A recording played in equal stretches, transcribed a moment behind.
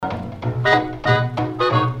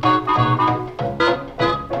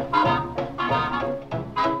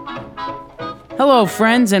Hello,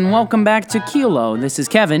 friends, and welcome back to Kilo. This is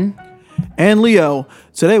Kevin. And Leo.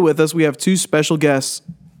 Today with us, we have two special guests.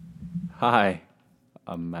 Hi,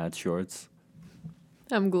 I'm Matt Shorts.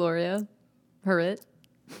 I'm Gloria. Hurrit.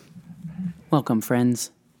 Welcome,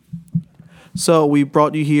 friends. So we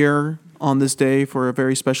brought you here on this day for a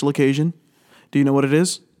very special occasion. Do you know what it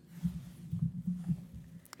is?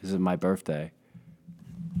 This is my birthday.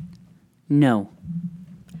 No.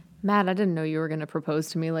 Matt, I didn't know you were going to propose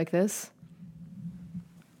to me like this.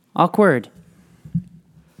 Awkward.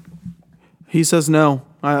 He says no.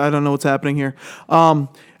 I don't know what's happening here.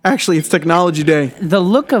 Actually, it's Technology Day. The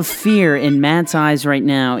look of fear in Matt's eyes right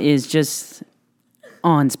now is just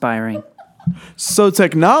awe-inspiring. So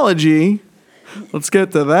technology, let's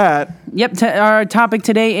get to that. Yep, our topic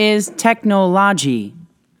today is technology.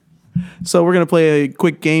 So we're going to play a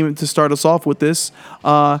quick game to start us off with this.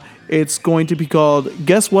 It's going to be called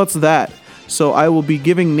Guess What's That? So I will be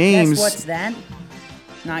giving names. Guess what's that?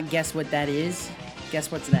 Not guess what that is.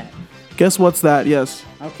 Guess what's that? Guess What's That? Yes.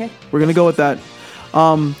 Okay. We're going to go with that.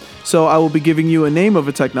 So I will be giving you a name of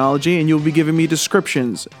a technology, and you'll be giving me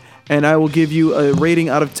descriptions. And I will give you a rating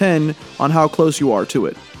out of 10 on how close you are to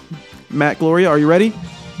it. Matt, Gloria, are you ready?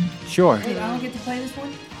 Sure. Wait, I don't get to play this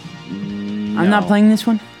one? I'm not playing this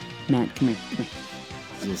one? Matt, come here.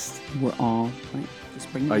 Just, We're all playing.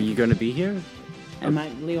 Just bring it. are you going to be here?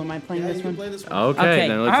 Leo, am I playing this one? Okay,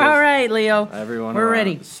 then let's All right, Leo. everyone We're around,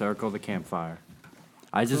 ready. circle the campfire.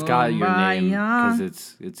 I just got your name because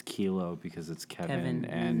it's Kilo, because it's Kevin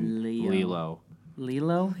and Lilo.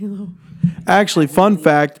 Lilo? Actually, fun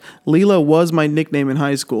fact, Lilo was my nickname in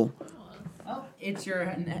high school. Oh, it's your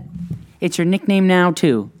nickname now,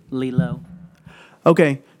 too, Lilo.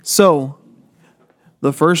 Okay, so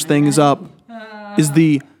the first thing is up is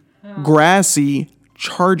the grassy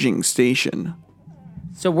charging station.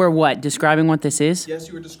 So we're what? Describing what this is? Yes,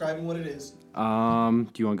 you were describing what it is. Do you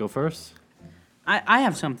want to go first? I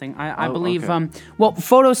have something. I believe, okay.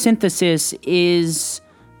 Photosynthesis is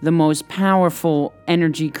the most powerful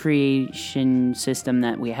energy creation system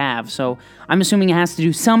that we have. So I'm assuming it has to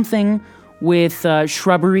do something with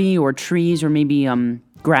shrubbery or trees or maybe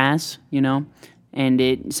grass, and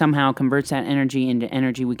it somehow converts that energy into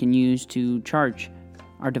energy we can use to charge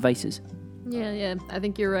our devices. Yeah, I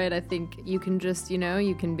think you're right. I think you can just,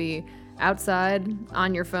 you can be outside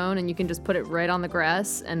on your phone and you can just put it right on the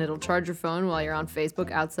grass and it'll charge your phone while you're on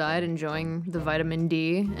Facebook outside enjoying the vitamin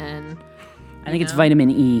D and... I think it's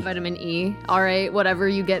vitamin E. Vitamin E. All right, whatever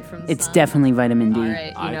you get from the It's sun. definitely vitamin D. All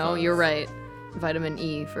right, you're right. Vitamin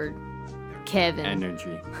E for Kevin.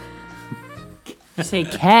 Energy. Say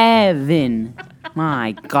Kevin.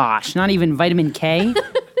 My gosh, not even vitamin K?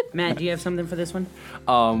 Matt, do you have something for this one?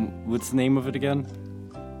 What's the name of it again?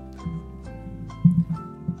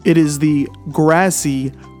 It is the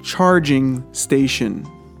grassy charging station.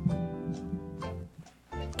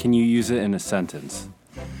 Can you use it in a sentence?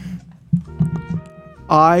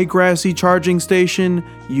 I grassy charging station,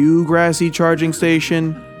 you grassy charging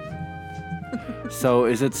station. So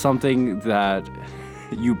is it something that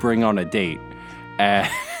you bring on a date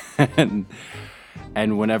and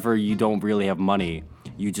whenever you don't really have money,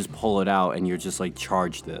 you just pull it out and you're just like,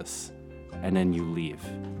 charge this, and then you leave?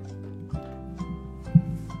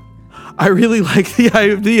 I really like the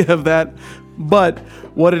idea of that, but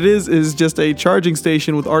what it is just a charging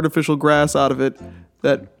station with artificial grass out of it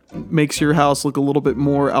that makes your house look a little bit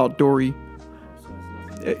more outdoory.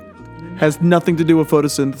 It has nothing to do with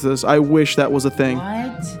photosynthesis. I wish that was a thing.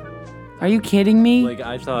 What? Are you kidding me? Like,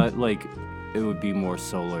 I thought, like, it would be more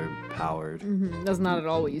solar powered. Mm-hmm. That's not at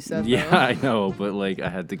all what you said, Yeah, though. I know, but, like, I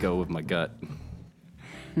had to go with my gut.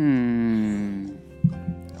 The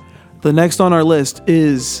next on our list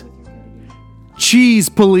is Cheese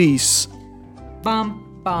Police.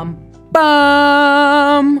 Bum, bum,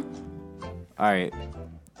 bum. All right.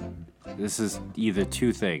 This is either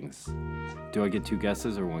two things. Do I get two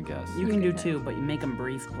guesses or one guess? You can do two, but you make them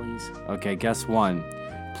brief, please. Okay, guess one.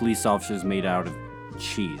 Police officers made out of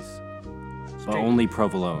cheese. But only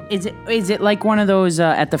provolone. Is it like one of those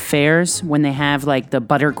at the fairs when they have like the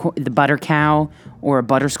butter cow or a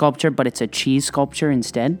butter sculpture, but it's a cheese sculpture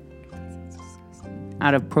instead?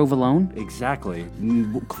 Out of provolone? Exactly.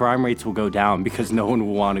 Crime rates will go down because no one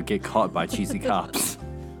will want to get caught by cheesy cops.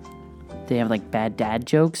 They have like bad dad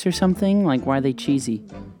jokes or something? Like, why are they cheesy?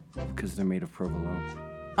 Because they're made of provolone.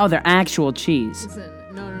 Oh, they're actual cheese. Listen,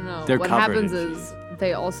 no. They're what covered happens in is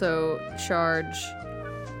they also charge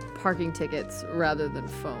parking tickets rather than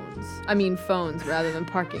phones. I mean phones rather than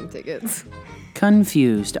parking tickets.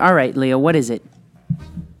 Confused. All right, Leo, what is it?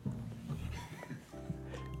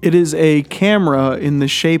 It is a camera in the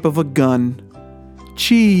shape of a gun.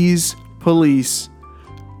 Cheese, police.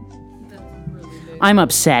 I'm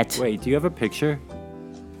upset. Wait, do you have a picture?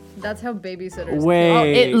 That's how babysitters.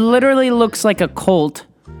 Wait. It literally looks like a Colt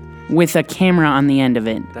with a camera on the end of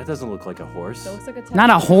it. That doesn't look like a horse. Looks like a tattoo. Not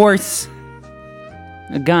a horse.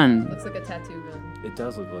 A gun. Looks like a tattoo gun. It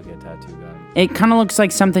does look like a tattoo gun. It kind of looks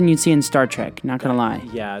like something you'd see in Star Trek, not gonna lie.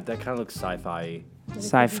 Yeah, that kind of looks sci-fi.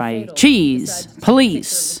 Sci-fi. Cheese.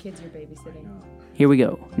 Police. Here we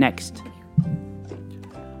go. Next.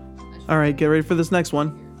 All right, get ready for this next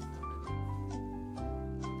one.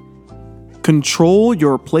 Control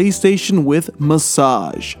your PlayStation with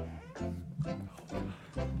massage.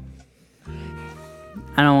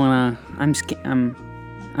 I don't wanna. I'm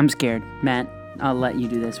scared. Matt, I'll let you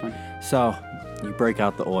do this one. So, you break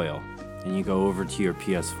out the oil, and you go over to your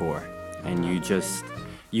PS4, and you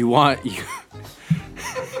want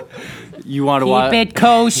to watch. Keep it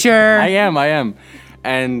kosher. I am.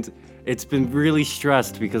 And it's been really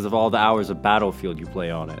stressed because of all the hours of Battlefield you play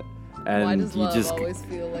on it. And Why does you love just always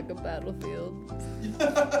feel like a battlefield?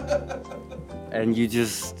 and you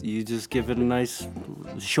just give it a nice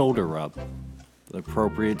shoulder rub. The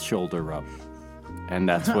appropriate shoulder rub. And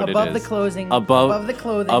that's what it is. Above the closing. Above the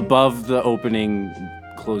clothing. Above the opening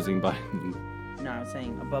closing button. No, I was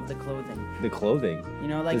saying above the clothing. The clothing. You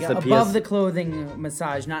know, like It's the above PS the clothing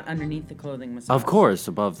massage, not underneath the clothing massage. Of course,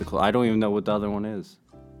 above the I don't even know what the other one is.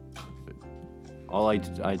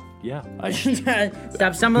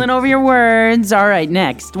 Stop stumbling over your words. All right,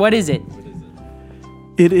 next. What is it?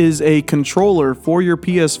 It is a controller for your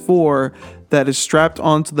PS4 that is strapped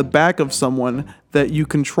onto the back of someone that you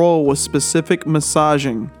control with specific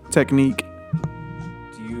massaging technique.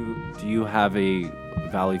 Do you have a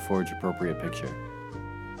Valley Forge appropriate picture?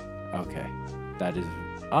 Okay. That is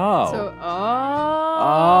So,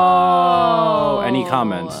 Any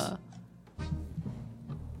comments?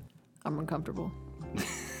 I'm uncomfortable.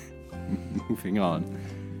 Moving on.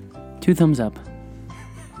 2 thumbs up.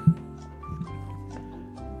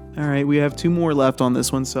 All right, we have 2 more left on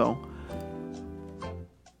this one, so.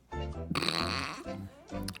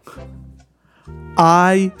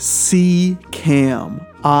 IC Cam.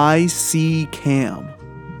 IC Cam.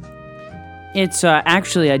 It's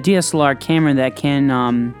actually a DSLR camera that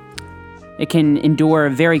can it can endure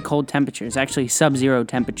very cold temperatures, actually sub-zero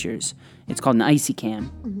temperatures. It's called an icy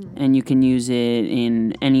cam, and you can use it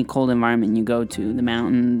in any cold environment you go to, the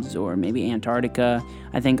mountains or maybe Antarctica.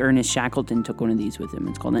 I think Ernest Shackleton took one of these with him.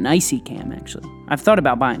 It's called an icy cam, actually. I've thought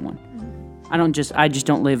about buying one. I just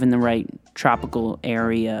don't live in the right tropical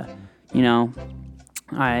area, you know.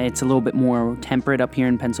 It's a little bit more temperate up here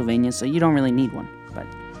in Pennsylvania, so you don't really need one. But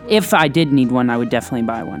if I did need one, I would definitely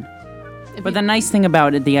buy one. But the nice thing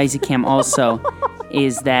about it, the icy cam also,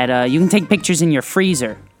 is that you can take pictures in your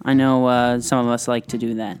freezer. I know some of us like to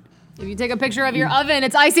do that. If you take a picture of your oven,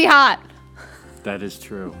 it's icy hot. That is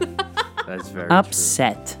true. That's very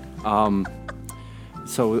Upset. true.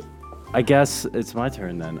 So I guess it's my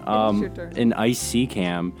turn then. your turn. An IC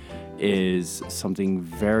cam is something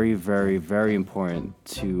very, very, very important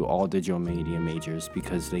to all digital media majors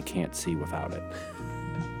because they can't see without it.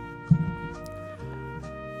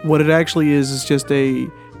 What it actually is just a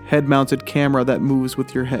head-mounted camera that moves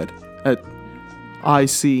with your head at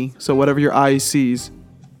IC. So whatever your eye sees.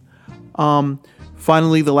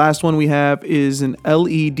 Finally, the last one we have is an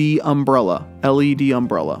LED umbrella. LED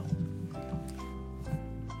umbrella.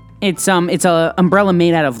 It's a umbrella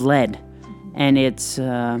made out of lead, and it's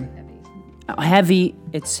heavy.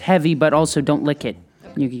 It's heavy, but also don't lick it.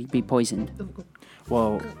 You could be poisoned.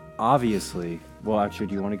 Well, obviously. Well, actually,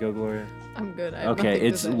 do you want to go, Gloria? I'm good. I have Okay, nothing to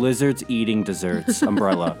it's say. lizards eating desserts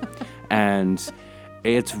umbrella. And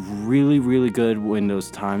it's really, really good when those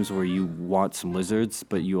times where you want some lizards,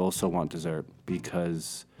 but you also want dessert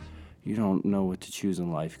because you don't know what to choose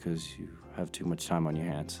in life because you have too much time on your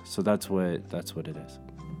hands. So that's what it is.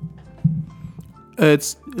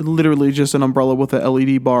 It's literally just an umbrella with a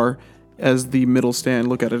LED bar as the middle stand.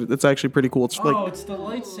 Look at it. It's actually pretty cool. It's like it's the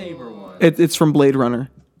lightsaber one. it's from Blade Runner.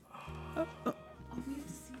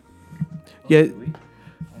 Yeah. I didn't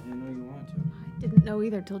know you wanted to. Didn't know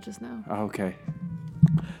either till just now. Oh, okay.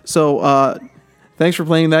 So, thanks for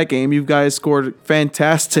playing that game. You guys scored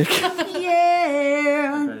fantastic.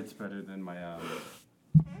 Yeah. It's better than my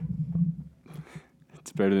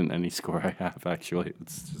It's better than any score I have actually.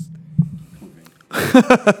 It's just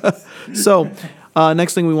So,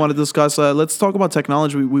 next thing we want to discuss, let's talk about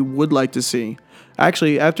technology we would like to see.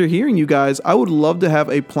 Actually, after hearing you guys, I would love to have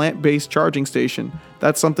a plant-based charging station.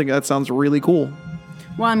 That's something that sounds really cool.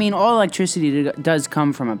 Well, I mean, all electricity does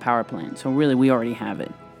come from a power plant, so really we already have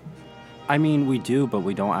it. I mean, we do, but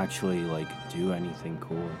we don't actually like do anything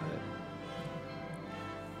cool with it.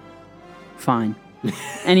 Fine.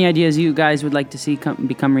 Any ideas you guys would like to see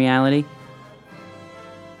become reality?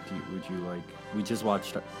 Would you like? We just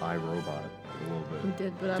watched iRobot a little bit. We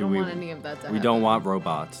did, but I Do don't we- want any of that to happen. We don't want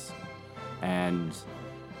robots, and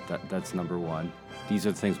that's number one. These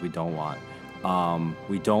are the things we don't want.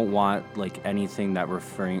 We don't want like anything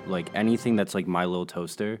anything that's like My Little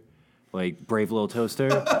Toaster, like Brave Little Toaster,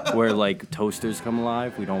 where like toasters come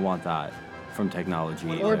alive. We don't want that from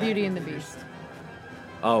technology. Or Beauty and the Beast.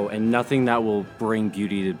 Oh, and nothing that will bring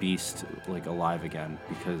Beauty the Beast like alive again,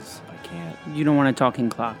 because I can't. You don't want a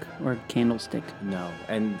talking clock or candlestick. No,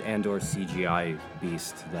 and or CGI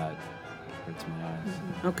Beast that hurts my eyes.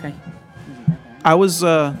 Okay. I was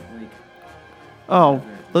oh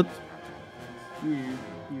let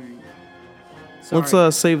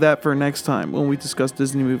let's save that for next time when we discuss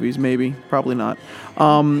Disney movies. Maybe, probably not.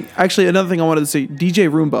 Actually, another thing I wanted to say: DJ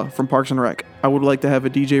Roomba from Parks and Rec. I would like to have a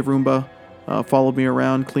DJ Roomba follow me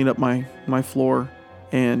around, clean up my floor,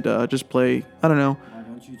 and just play. I don't know.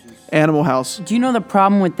 Animal House. Do you know the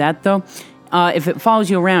problem with that though? If it follows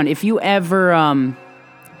you around, if you ever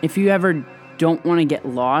don't want to get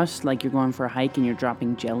lost, like you're going for a hike and you're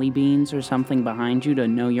dropping jelly beans or something behind you to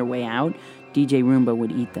know your way out, DJ Roomba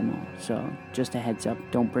would eat them all. So just a heads up,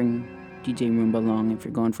 don't bring DJ Roomba along if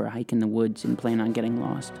you're going for a hike in the woods and plan on getting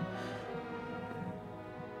lost.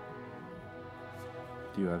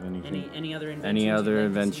 Do you have anything? Any other inventions? Any you'd other like to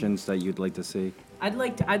inventions that you'd like to see? see? I'd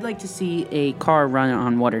like to see a car run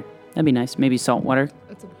on water. That'd be nice. Maybe salt water.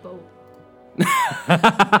 That's a boat.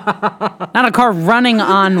 Not a car running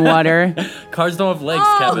on water. Cars don't have legs,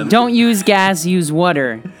 Kevin. Don't use gas. Use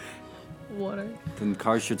water. Water. Then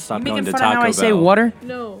cars should stop You going making to fun of Taco how I Bell. say water?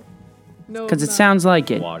 No. No. Because it not. sounds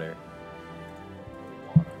like it. Water.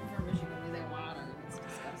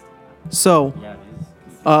 So, Yeah, it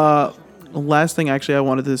is. last thing actually I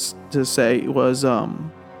wanted to say was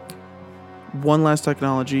one last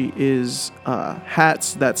technology is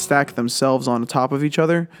hats that stack themselves on top of each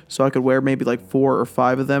other, so I could wear maybe like 4 or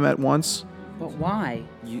 5 of them at once. But why?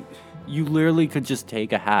 You literally could just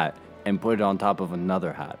take a hat and put it on top of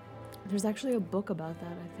another hat. There's actually a book about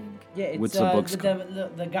that, I think. Yeah, it's What's the book's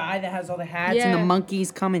the guy that has all the hats and Yeah. the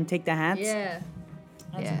monkeys come and take the hats. Yeah.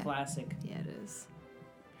 That's Yeah. a classic. Yeah, it is.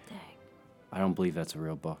 Dang. I don't believe that's a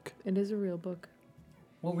real book. It is a real book.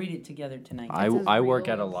 We'll read it together tonight. I work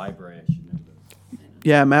real. at a library. I should know that.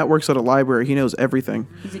 Yeah, Matt works at a library. He knows everything.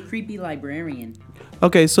 He's a creepy librarian.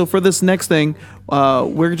 Okay, so for this next thing,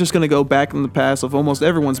 we're just going to go back in the past of almost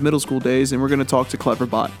everyone's middle school days, and we're going to talk to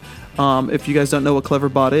Cleverbot. If you guys don't know what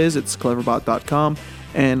Cleverbot is, it's cleverbot.com,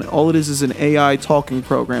 and all it is an AI talking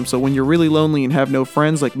program. So when you're really lonely and have no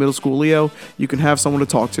friends, like middle school Leo, you can have someone to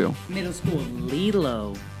talk to. Middle school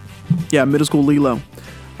Lilo. Yeah, middle school Lilo.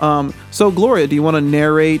 So Gloria, do you want to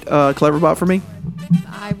narrate Cleverbot for me?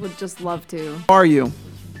 I would just love to. How are you?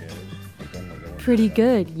 Pretty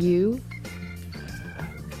good. You?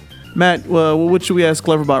 Matt, what should we ask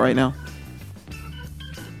Cleverbot right now?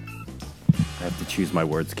 I have to choose my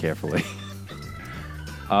words carefully.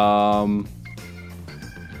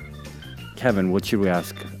 Kevin, what should we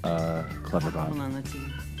ask Cleverbot? Hold on, let's see.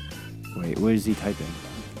 Wait, what is he typing?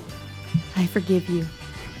 I forgive you.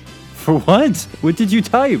 For what? What did you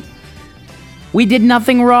type? We did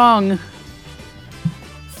nothing wrong.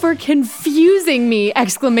 For confusing me!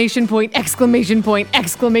 Exclamation point, exclamation point,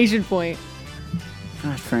 exclamation point.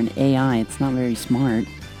 Gosh, for an AI, it's not very smart.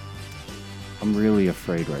 I'm really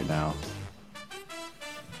afraid right now.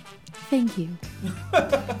 Thank you.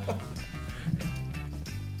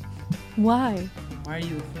 Why? Why are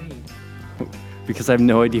you afraid? Because I have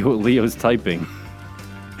no idea what Leo's typing.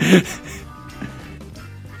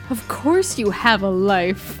 Of course you have a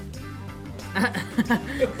life.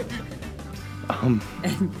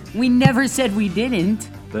 We never said we didn't.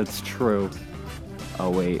 That's true. Oh,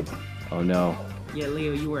 wait. Oh, no. Yeah,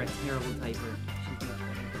 Leo, you were a terrible typer.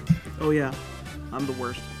 Oh yeah, I'm the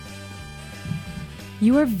worst.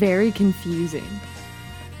 You are very confusing.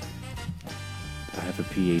 I have a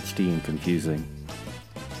PhD in confusing.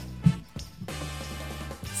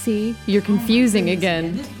 See? You're confusing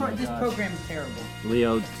again. This program's terrible.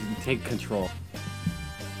 Leo, take control.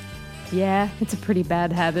 Yeah, it's a pretty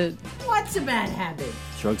bad habit. What's a bad habit?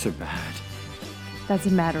 Drugs are bad. That's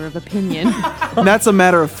a matter of opinion. That's a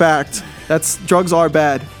matter of fact. Drugs are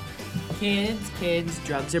bad. Kids,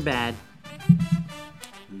 drugs are bad.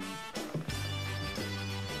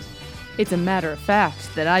 It's a matter of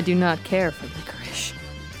fact that I do not care for licorice.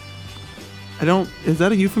 Is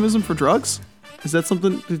that a euphemism for drugs? Is that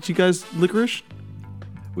something, did you guys licorice?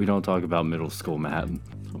 We don't talk about middle school, Matt.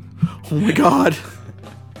 Oh my god.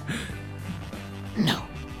 No.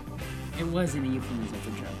 It wasn't a euphemism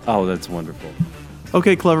for joke. Oh, that's wonderful.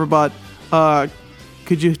 Okay, Cleverbot.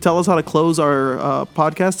 Could you tell us how to close our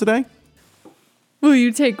podcast today? Will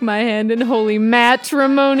you take my hand in holy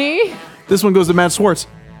matrimony? This one goes to Matt Swartz.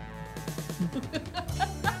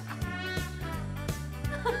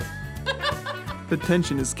 The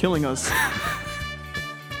tension is killing us.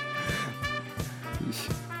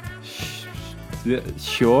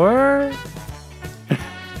 Sure?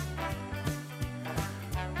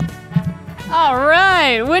 All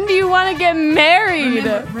right. When do you want to get married?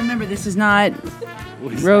 Remember, this is not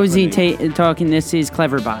What's Rosie happening? talking. This is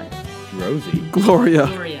Cleverbot. Rosie? Gloria.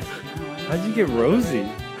 How'd you get Rosie?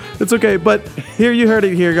 It's okay, but here you heard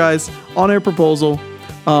it here, guys. On-air proposal.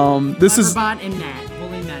 This is Cleverbot and Matt.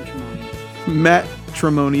 Holy matrimony.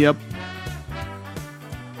 matrimony. Yep.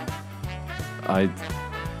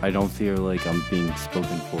 I don't feel like I'm being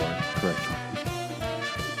spoken for correctly.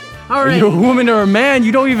 All Are right. you a woman or a man?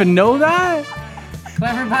 You don't even know that?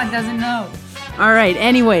 Cleverbot doesn't know. All right.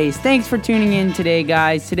 Anyways, thanks for tuning in today,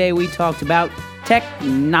 guys. Today we talked about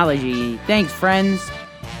technology. Thanks, friends.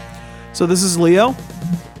 So this is Leo.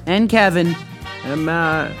 And Kevin. And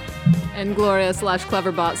Matt. And Gloria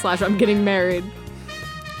 /Cleverbot / I'm getting married.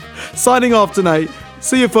 Signing off tonight.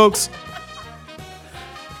 See you, folks.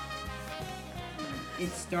 It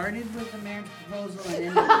started with the marriage proposal and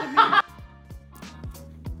ended with the marriage.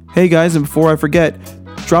 Hey guys, and before I forget,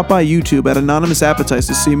 drop by YouTube at Anonymous Appetites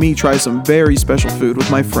to see me try some very special food with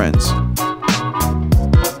my friends.